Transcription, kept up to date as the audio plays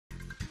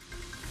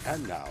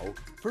And now,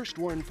 First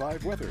Warn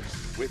 5 weather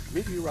with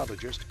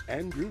meteorologist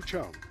Andrew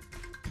Chung.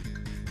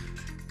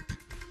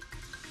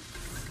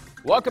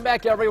 Welcome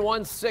back,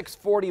 everyone.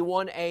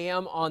 6:41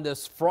 a.m. on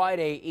this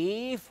Friday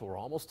Eve. We're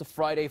almost to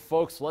Friday,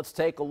 folks. Let's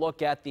take a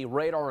look at the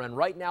radar. And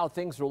right now,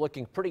 things are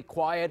looking pretty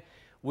quiet.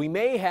 We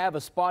may have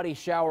a spotty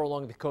shower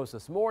along the coast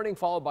this morning,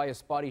 followed by a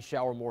spotty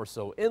shower more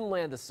so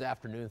inland this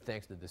afternoon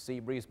thanks to the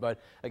sea breeze. But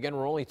again,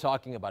 we're only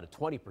talking about a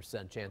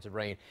 20% chance of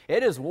rain.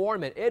 It is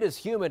warm and it is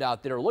humid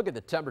out there. Look at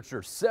the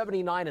temperature.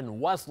 79 in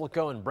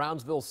Weslaco and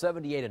Brownsville,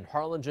 78 in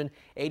Harlingen,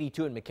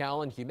 82 in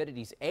McAllen.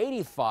 Humidity's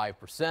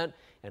 85%.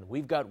 And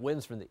we've got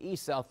winds from the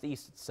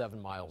east-southeast at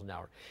 7 miles an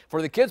hour.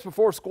 For the kids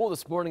before school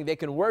this morning, they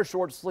can wear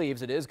short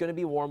sleeves. It is going to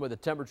be warm with a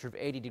temperature of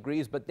 80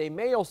 degrees, but they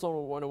may also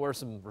want to wear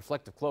some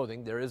reflective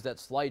clothing. There is that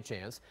slight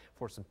chance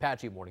for some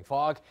patchy morning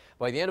fog.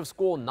 By the end of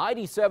school,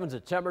 97 is a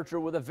temperature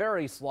with a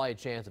very slight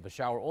chance of a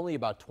shower, only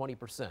about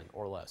 20%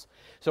 or less.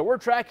 So we're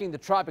tracking the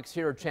tropics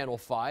here at Channel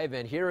 5,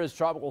 and here is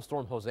Tropical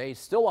Storm Jose,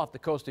 still off the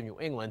coast of New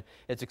England.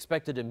 It's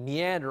expected to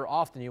meander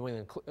off the New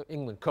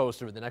England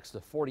coast over the next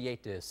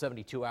 48 to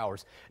 72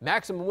 hours.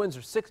 Maximum winds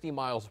are 60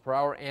 miles per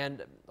hour,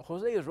 and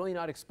Jose is really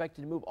not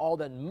expected to move all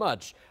that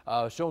much,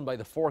 shown by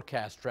the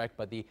forecast track,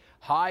 but the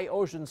high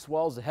ocean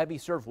swells, the heavy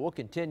surf will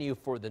continue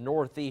for the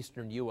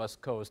northeastern U.S.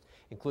 coast,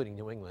 including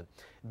New England.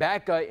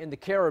 Back in the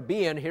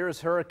Caribbean,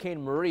 here's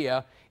Hurricane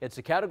Maria. It's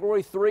a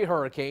Category 3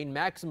 hurricane.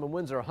 Maximum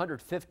winds are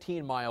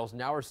 115 miles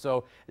an hour,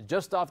 so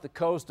just off the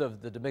coast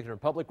of the Dominican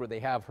Republic, where they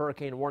have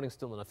hurricane warnings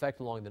still in effect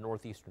along the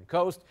northeastern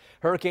coast.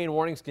 Hurricane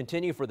warnings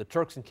continue for the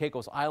Turks and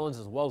Caicos Islands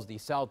as well as the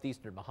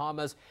southeastern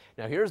Bahamas.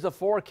 Now here's the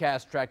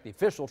forecast track, the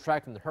official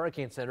track from the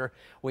Hurricane Center.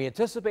 We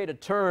anticipate a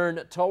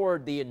turn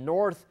toward the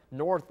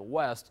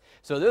northwest.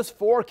 So this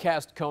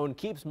forecast cone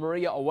keeps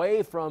Maria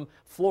away from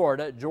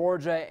Florida,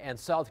 Georgia, and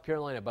South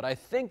Carolina. But I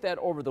think that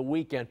over the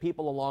weekend,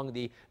 people along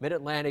the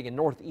mid-Atlantic and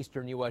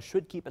northeastern U.S.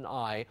 should keep an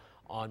eye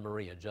on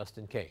Maria just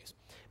in case.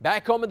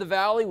 Back home in the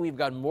valley, we've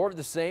got more of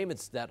the same.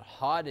 It's that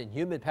hot and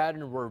humid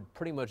pattern we're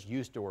pretty much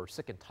used to, or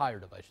sick and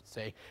tired of, I should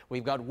say.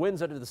 We've got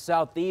winds out of the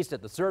southeast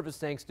at the surface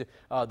thanks to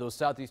those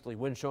southeasterly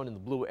winds shown in the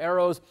blue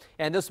arrows.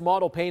 And this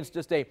model paints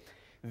just a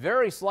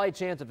very slight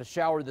chance of a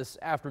shower this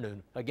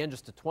afternoon. Again,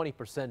 just a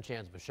 20%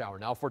 chance of a shower.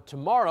 Now for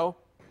tomorrow,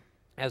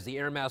 as the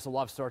air mass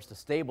aloft starts to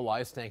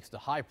stabilize thanks to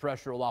high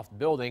pressure aloft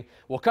building,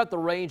 we'll cut the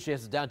rain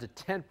chances down to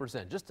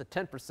 10%, just a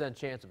 10%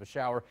 chance of a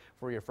shower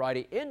for your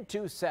Friday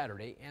into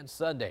Saturday and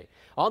Sunday.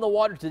 On the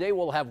water today,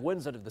 we'll have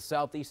winds out of the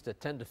southeast at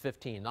 10 to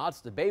 15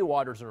 knots. The bay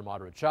waters are a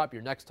moderate chop.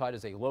 Your next tide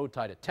is a low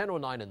tide at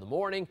 10:09 in the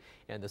morning,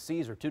 and the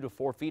seas are 2 to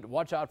 4 feet.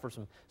 Watch out for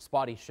some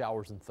spotty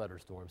showers and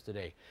thunderstorms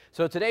today.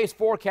 So today's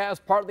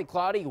forecast, partly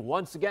cloudy,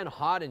 once again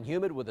hot and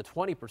humid with a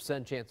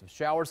 20% chance of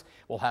showers.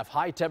 We'll have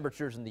high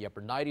temperatures in the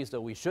upper 90s,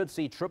 though we should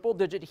see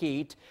triple-digit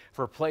heat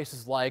for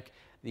places like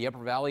the Upper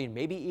Valley and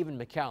maybe even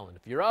McAllen.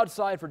 If you're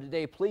outside for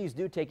today, please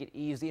do take it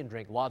easy and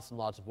drink lots and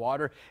lots of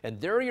water. And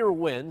there are your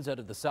winds out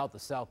of the south to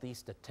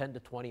southeast at 10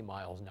 to 20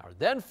 miles an hour.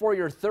 Then for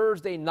your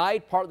Thursday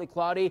night, partly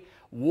cloudy,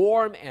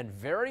 warm and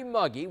very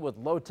muggy with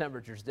low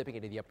temperatures dipping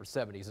into the upper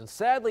 70s. And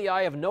sadly,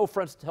 I have no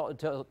cool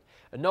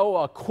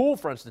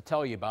fronts to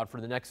tell you about for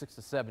the next 6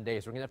 to 7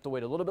 days. We're going to have to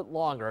wait a little bit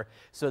longer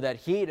so that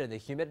heat and the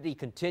humidity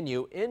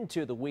continue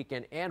into the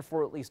weekend and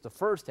for at least the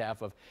first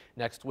half of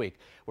next week.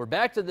 We're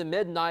back to the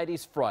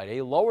mid-90s Friday.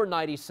 Lower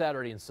 90s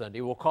Saturday and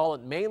Sunday. We'll call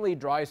it mainly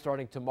dry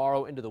starting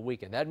tomorrow into the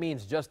weekend. That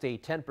means just a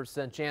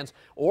 10% chance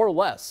or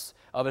less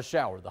of a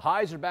shower. The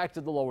highs are back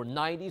to the lower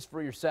 90s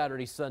for your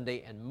Saturday,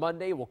 Sunday, and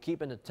Monday. We'll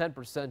keep in a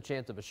 10%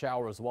 chance of a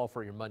shower as well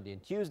for your Monday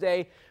and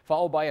Tuesday,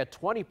 followed by a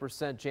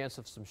 20% chance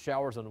of some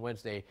showers on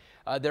Wednesday.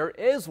 There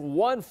is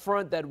one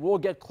front that will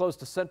get close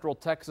to central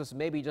Texas,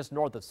 maybe just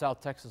north of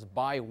South Texas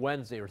by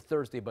Wednesday or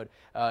Thursday, but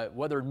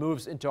whether it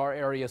moves into our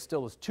area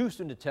still is too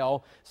soon to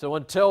tell. So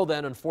until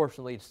then,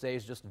 unfortunately, it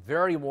stays just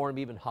very warm,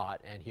 even hot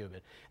and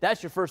humid.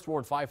 That's your First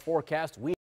Warn 5 forecast.